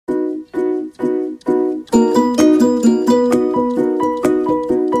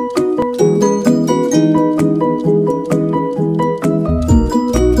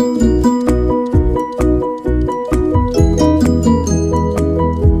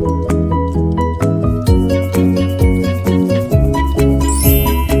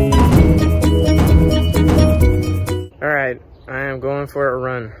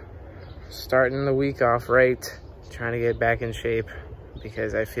Starting the week off right, trying to get back in shape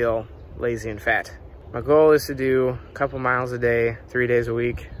because I feel lazy and fat. My goal is to do a couple miles a day, 3 days a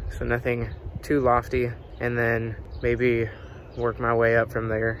week, so nothing too lofty, and then maybe work my way up from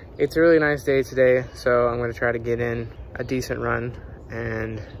there. It's a really nice day today, so I'm gonna try to get in a decent run,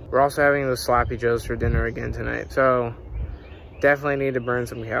 and we're also having those sloppy joes for dinner again tonight, so definitely need to burn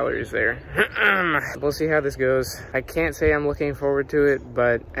some calories there. We'll see how this goes. I can't say I'm looking forward to it,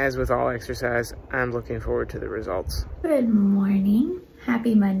 but as with all exercise, I'm looking forward to the results. Good morning.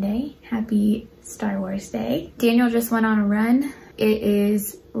 Happy Monday. Happy Star Wars Day. Daniel just went on a run. It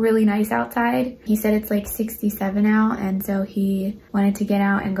is really nice outside. He said it's like 67 out, and so he wanted to get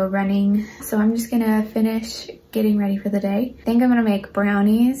out and go running. So I'm just gonna finish getting ready for the day. I think I'm gonna make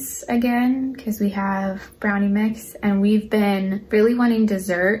brownies again because we have brownie mix, and we've been really wanting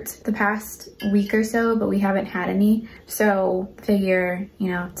dessert the past week or so, but we haven't had any. So figure,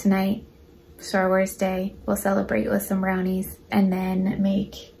 you know, tonight, Star Wars Day, we'll celebrate with some brownies and then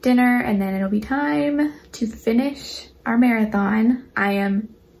make dinner, and then it'll be time to finish our marathon. I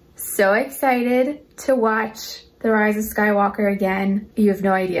am so excited to watch The Rise of Skywalker again. You have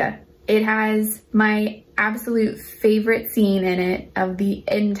no idea. It has my absolute favorite scene in it of the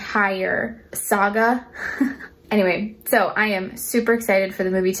entire saga. Anyway, so I am super excited for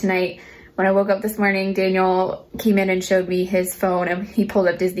the movie tonight. When I woke up this morning, Daniel came in and showed me his phone, and he pulled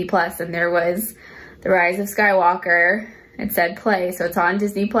up Disney Plus, and there was The Rise of Skywalker. It said play, so it's on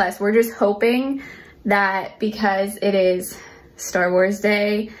Disney Plus. We're just hoping that because it is Star Wars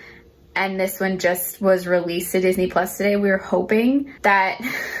Day and this one just was released to Disney Plus today, we're hoping that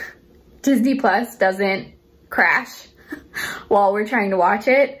Disney Plus doesn't crash while we're trying to watch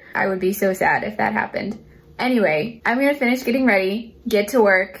it. I would be so sad if that happened. Anyway, I'm gonna finish getting ready, get to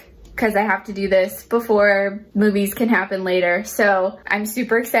work, because I have to do this before movies can happen later. So I'm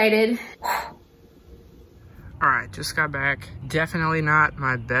super excited. All right, just got back. Definitely not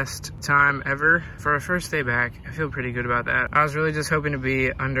my best time ever for a first day back. I feel pretty good about that. I was really just hoping to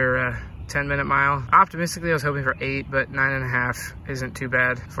be under a 10-minute mile. Optimistically, I was hoping for 8, but 9.5 isn't too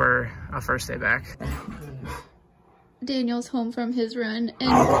bad for a first day back. Daniel's home from his run,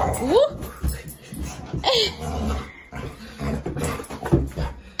 and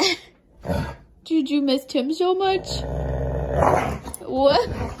JuJu missed him so much. What?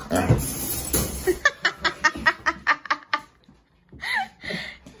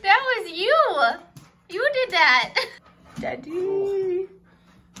 You did that. Daddy.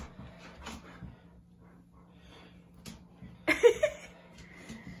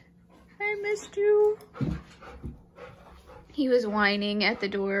 I missed you. He was whining at the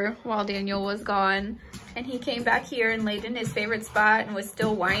door while Daniel was gone, and he came back here and laid in his favorite spot and was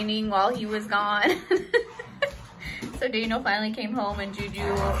still whining while he was gone. So Daniel finally came home, and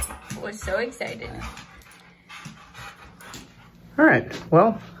JuJu was so excited. All right,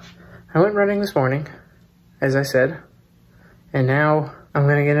 well, I went running this morning, as I said, and now I'm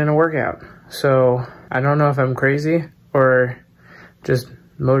gonna get in a workout. So I don't know if I'm crazy or just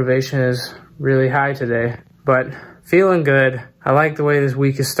motivation is really high today, but feeling good. I like the way this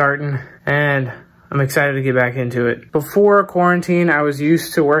week is starting, and I'm excited to get back into it. Before quarantine, I was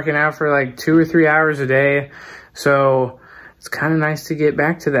used to working out for like 2 or 3 hours a day, so it's kind of nice to get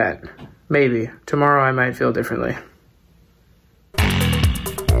back to that. Maybe. Tomorrow I might feel differently.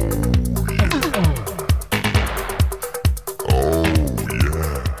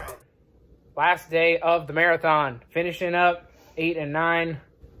 Last day of the marathon, finishing up 8 and 9.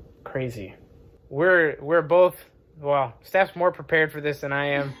 Crazy. We're both, well, Steph's more prepared for this than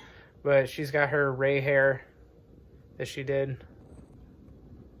I am, but she's got her Ray hair that she did.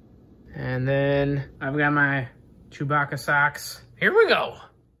 And then I've got my Chewbacca socks. Here we go.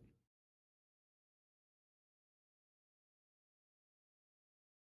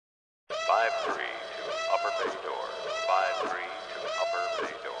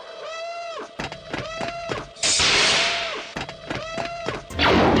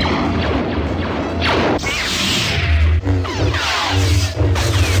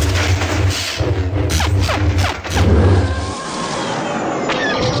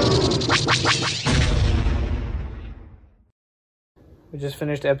 We just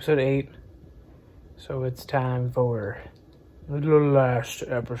finished episode 8, so it's time for the last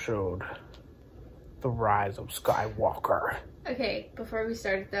episode, The Rise of Skywalker. Okay, before we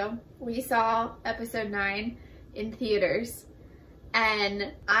started though, we saw episode 9 in theaters,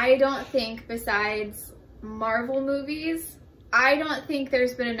 and I don't think, besides Marvel movies, I don't think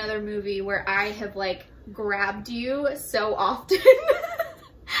there's been another movie where I have like grabbed you so often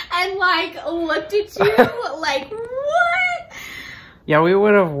and like looked at you like, what? Yeah, we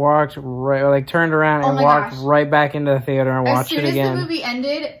would have walked right, like turned around and walked right back into the theater and watched it again. As soon as the movie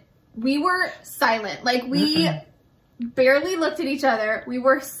ended, we were silent. Like, we barely looked at each other. We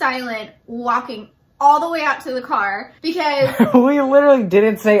were silent, walking all the way out to the car because we literally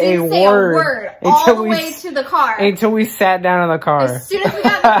didn't say a word all the way to the car until we sat down in the car. As soon as we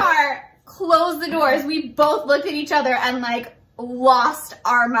got in the car, closed the doors, we both looked at each other and like lost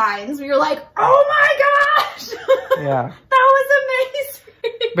our minds. We were like, oh my gosh! Yeah. That was amazing.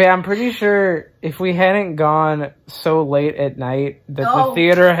 But I'm pretty sure if we hadn't gone so late at night that the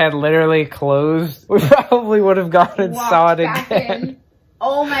theater had literally closed, we probably would have gone and saw it again.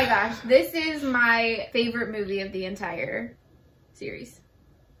 Oh my gosh, this is my favorite movie of the entire series.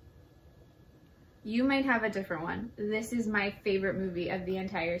 You might have a different one. This is my favorite movie of the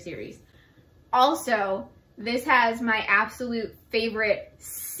entire series. Also, this has my absolute favorite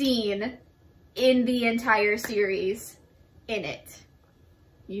scene in the entire series in it.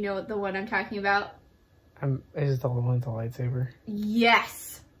 You know the one I'm talking about? Is it the one with the lightsaber?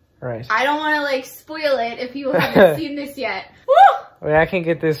 Yes. Right. I don't want to like spoil it if people haven't seen this yet. Woo! I mean, I can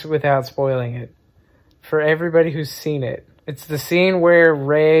get this without spoiling it. For everybody who's seen it, it's the scene where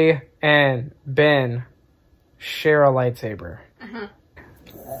Rey and Ben share a lightsaber.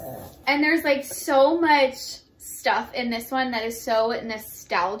 And there's like so much stuff in this one that is so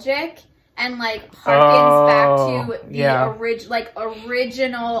nostalgic and like harkens back to the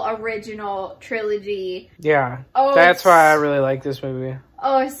original trilogy. Yeah. Oh, that's why I really like this movie.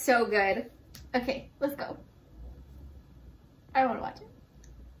 Oh, it's so good. Okay, let's go. I want to watch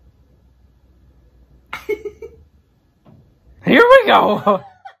it. Here we go.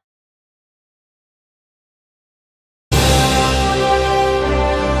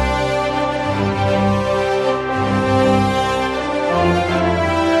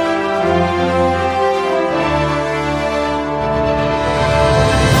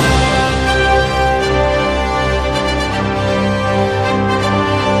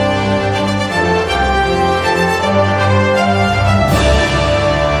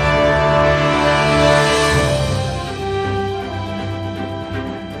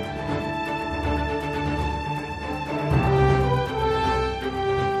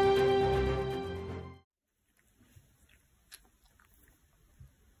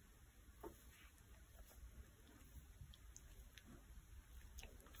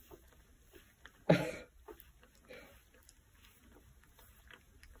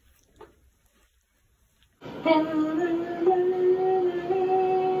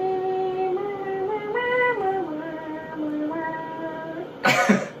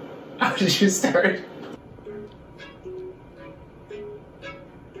 How did you start?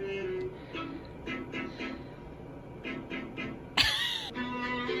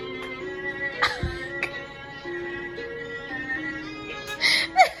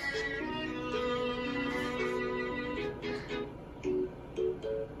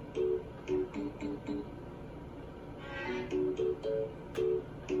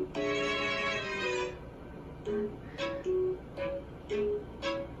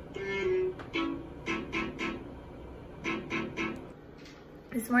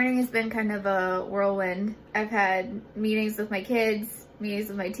 This morning has been kind of a whirlwind. I've had meetings with my kids, meetings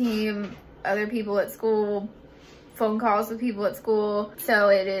with my team, other people at school, phone calls with people at school. So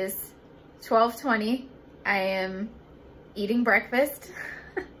it is 12:20. I am eating breakfast.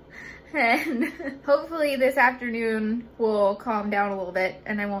 And hopefully this afternoon will calm down a little bit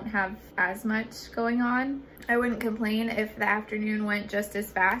and I won't have as much going on. I wouldn't complain if the afternoon went just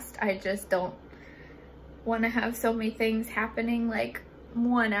as fast. I just don't want to have so many things happening, like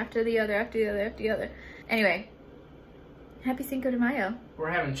one after the other, after the other, after the other. Anyway, happy Cinco de Mayo. We're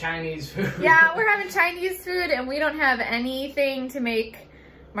having Chinese food. Yeah, we're having Chinese food and we don't have anything to make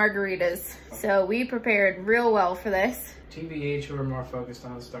margaritas. So we prepared real well for this. TBH, we were more focused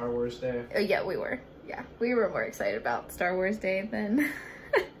on Star Wars Day. Yeah, we were. Yeah, we were more excited about Star Wars Day than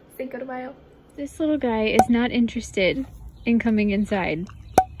Cinco de Mayo. This little guy is not interested in coming inside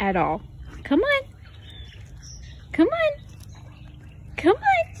at all. Come on. Come on. Come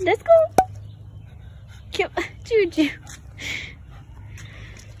on. Let's go. JuJu.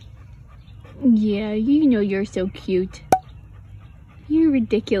 Yeah, you know you're so cute. You're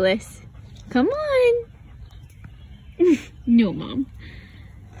ridiculous. Come on. No, Mom.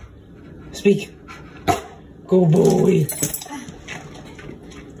 Speak. Go, boy.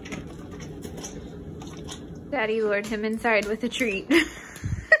 Daddy lured him inside with a treat.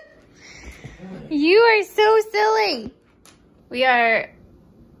 You are so silly. We are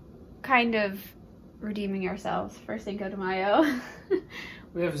kind of redeeming ourselves for Cinco de Mayo.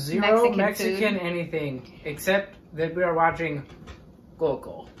 We have zero Mexican anything, except that we are watching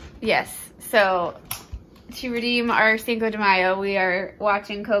Coco. Yes. So to redeem our Cinco de Mayo, we are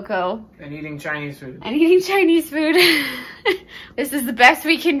watching Coco. And eating Chinese food. And eating Chinese food. This is the best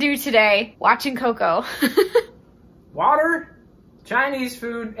we can do today. Watching Coco. Water, Chinese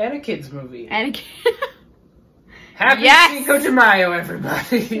food, and a kids movie. And Happy yes! Cinco de Mayo,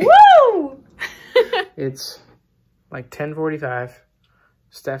 everybody. Woo! It's like 10:45.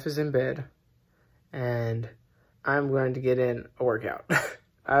 Steph is in bed. And I'm going to get in a workout.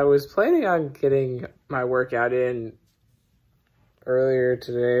 I was planning on getting my workout in earlier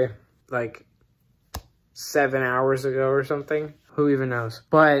today, like 7 hours ago or something. Who even knows?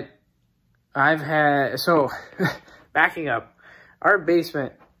 But so backing up, our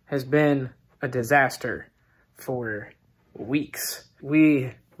basement has been a disaster for weeks.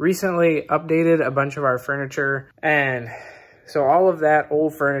 We recently updated a bunch of our furniture, and so all of that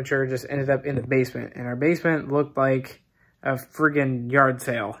old furniture just ended up in the basement, and our basement looked like a friggin' yard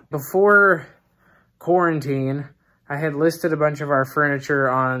sale. Before quarantine, I had listed a bunch of our furniture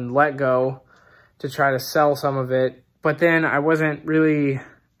on Letgo to try to sell some of it, but then I wasn't really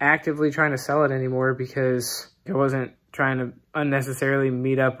actively trying to sell it anymore because I wasn't trying to unnecessarily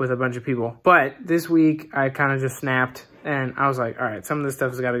meet up with a bunch of people. But this week, I kind of just snapped and I was like, all right, some of this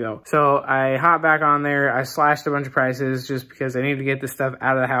stuff has got to go. So I hopped back on there. I slashed a bunch of prices just because I needed to get this stuff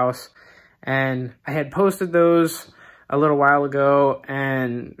out of the house. And I had posted those a little while ago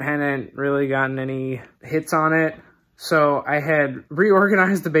and hadn't really gotten any hits on it. So I had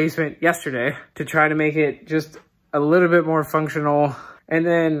reorganized the basement yesterday to try to make it just a little bit more functional. And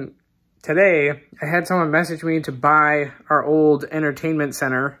then today, I had someone message me to buy our old entertainment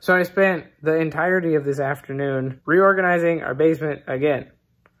center. So I spent the entirety of this afternoon reorganizing our basement again.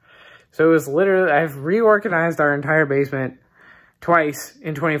 So it was literally, I've reorganized our entire basement twice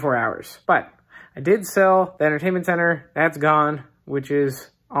in 24 hours. But I did sell the entertainment center. That's gone, which is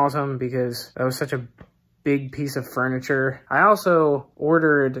awesome because that was such a big piece of furniture. I also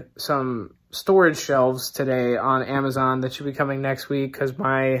ordered some storage shelves today on Amazon that should be coming next week because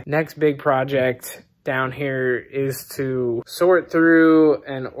my next big project down here is to sort through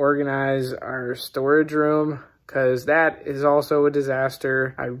and organize our storage room because that is also a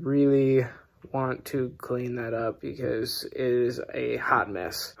disaster. I really want to clean that up because it is a hot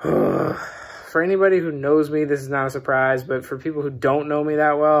mess. For anybody who knows me, this is not a surprise, but for people who don't know me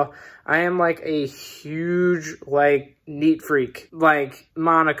that well, I am like a huge, like, neat freak, like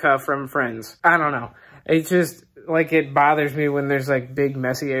Monica from Friends. I don't know. It just, like, it bothers me when there's, like, big,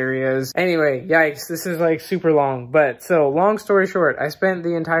 messy areas. Anyway, yikes, this is, like, super long. But, so, long story short, I spent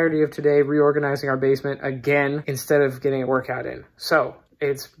the entirety of today reorganizing our basement again instead of getting a workout in. So,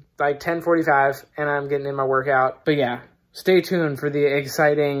 it's, like, 10:45, and I'm getting in my workout. But, yeah, stay tuned for the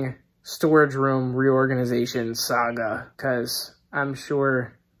exciting storage room reorganization saga, because I'm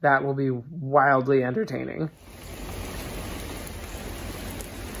sure that will be wildly entertaining.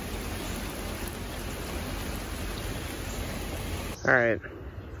 All right,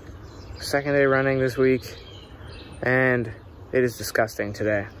 second day running this week, and it is disgusting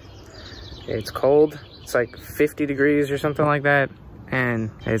today. It's cold, it's like 50 degrees or something like that,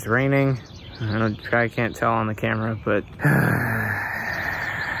 and it's raining. I probably can't tell on the camera, but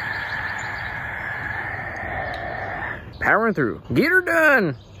powering through. Get her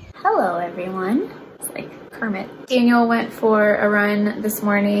done! Hello everyone. It's like Kermit. Daniel went for a run this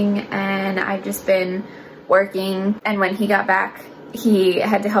morning and I've just been working, and when he got back he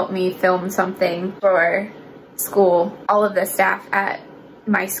had to help me film something for school. All of the staff at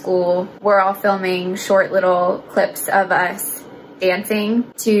my school, we're all filming short little clips of us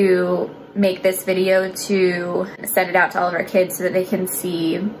dancing to make this video to send it out to all of our kids so that they can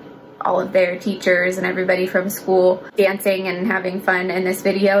see all of their teachers and everybody from school dancing and having fun in this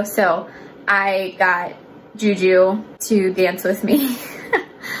video. So I got JuJu to dance with me.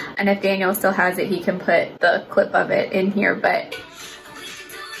 And if Daniel still has it, he can put the clip of it in here, but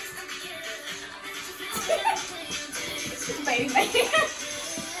she's biting my hand.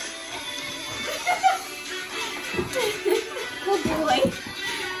 Oh boy.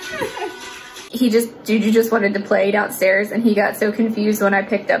 JuJu just wanted to play downstairs and he got so confused when I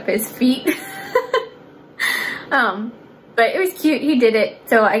picked up his feet. But it was cute, he did it,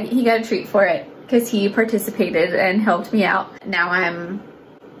 so he got a treat for it because he participated and helped me out. Now I'm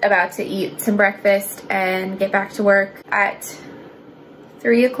about to eat some breakfast and get back to work at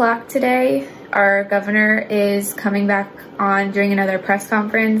 3 o'clock today. Our governor is coming back on doing another press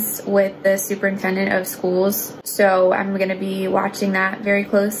conference with the superintendent of schools, so I'm gonna be watching that very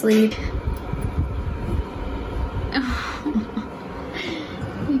closely.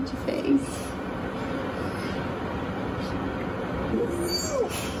 Look at your face.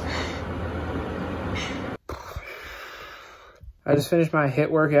 I just finished my HIIT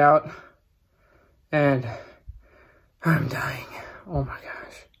workout and I'm dying. Oh my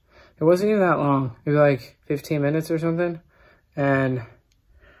gosh. It wasn't even that long. It was like 15 minutes or something. And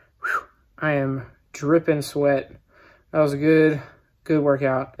whew, I am dripping sweat. That was a good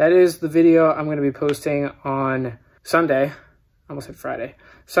workout. That is the video I'm going to be posting on Sunday. I almost said Friday.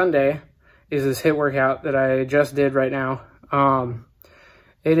 Sunday is this HIIT workout that I just did right now.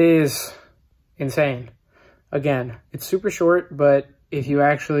 It is insane. Again, it's super short, but if you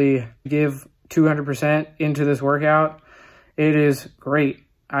actually give 200% into this workout, it is great.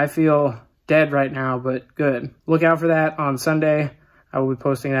 I feel dead right now, but good. Look out for that on Sunday. I will be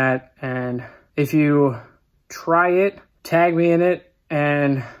posting that. And if you try it, tag me in it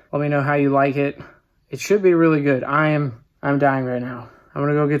and let me know how you like it. It should be really good. I'm dying right now. I'm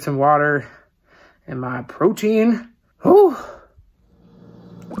gonna go get some water and my protein. Whew.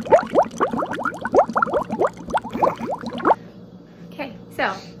 Okay,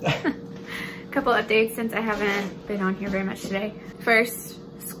 so a couple updates since I haven't been on here very much today. First,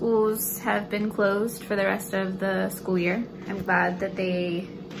 schools have been closed for the rest of the school year. I'm glad that they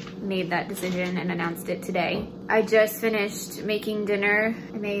made that decision and announced it today. I just finished making dinner.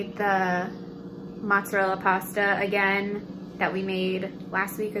 I made the mozzarella pasta again that we made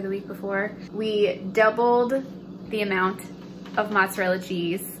last week or the week before. We doubled the amount of mozzarella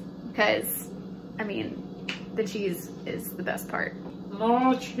cheese because, I mean, the cheese is the best part.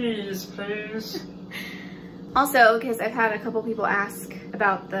 More cheese, please. Also, because I've had a couple people ask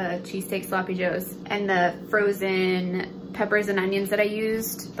about the cheesesteak sloppy joes and the frozen peppers and onions that I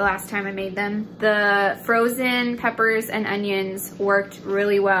used the last time I made them. The frozen peppers and onions worked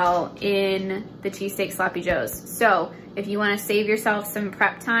really well in the cheesesteak sloppy joes. So if you want to save yourself some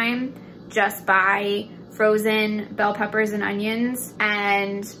prep time, just buy frozen bell peppers and onions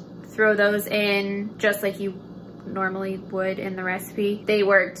and throw those in just like you normally would in the recipe. They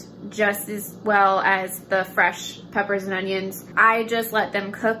worked just as well as the fresh peppers and onions. I just let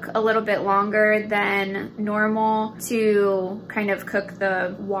them cook a little bit longer than normal to kind of cook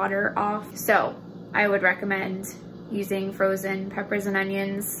the water off. So I would recommend using frozen peppers and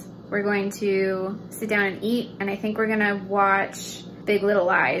onions. We're going to sit down and eat, and I think we're gonna watch Big Little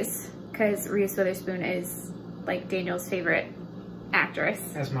Lies because Reese Witherspoon is like Daniel's favorite actress.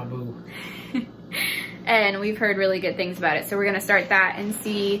 That's my boo. And we've heard really good things about it. So we're gonna start that and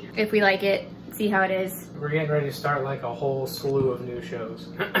see if we like it, see how it is. We're getting ready to start like a whole slew of new shows.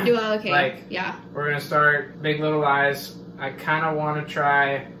 Well, okay, like, yeah. We're gonna start Big Little Lies. I kind of want to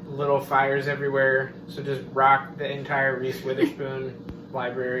try Little Fires Everywhere. So just rock the entire Reese Witherspoon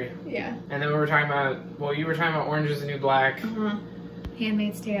library. Yeah. And then we were talking about, well, you were talking about Orange is the New Black.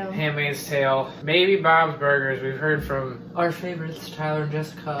 Handmaid's Tale. Handmaid's Tale. Maybe Bob's Burgers. We've heard from our favorites, Tyler and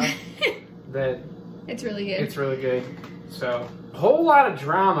Jessica, that it's really good. it's really good. So, a whole lot of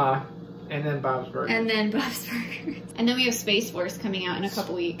drama, and then Bob's Burgers. And then Bob's Burgers. And then we have Space Force coming out in a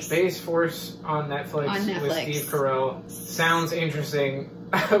couple weeks. Space Force on Netflix with Steve Carell. Sounds interesting,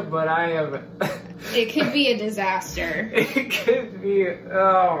 but I am... It could be a disaster. It could be,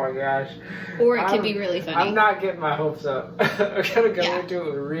 oh my gosh. Or it could be really funny. I'm not getting my hopes up. I'm gonna go into it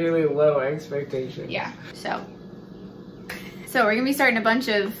with really low expectations. Yeah, so we're gonna be starting a bunch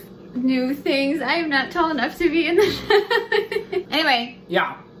of new things. I am not tall enough to be in the Anyway.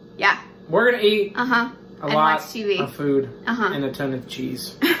 Yeah. Yeah. We're gonna eat a lot watch TV. of food and a ton of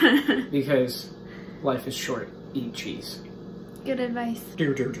cheese. Because life is short. Eat cheese. Good advice.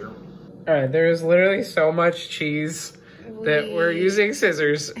 Alright, there's literally so much cheese that we're using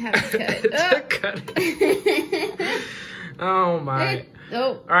scissors have to cut. to cut it. Oh my.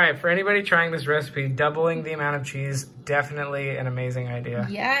 Alright, for anybody trying this recipe, doubling the amount of cheese, definitely an amazing idea.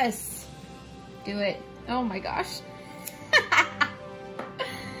 Yes. Do it. Oh my gosh.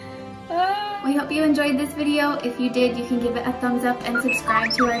 We hope you enjoyed this video. If you did, you can give it a thumbs up and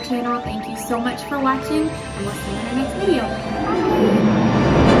subscribe to our channel. Thank you so much for watching, and we'll see you in our next video. Bye.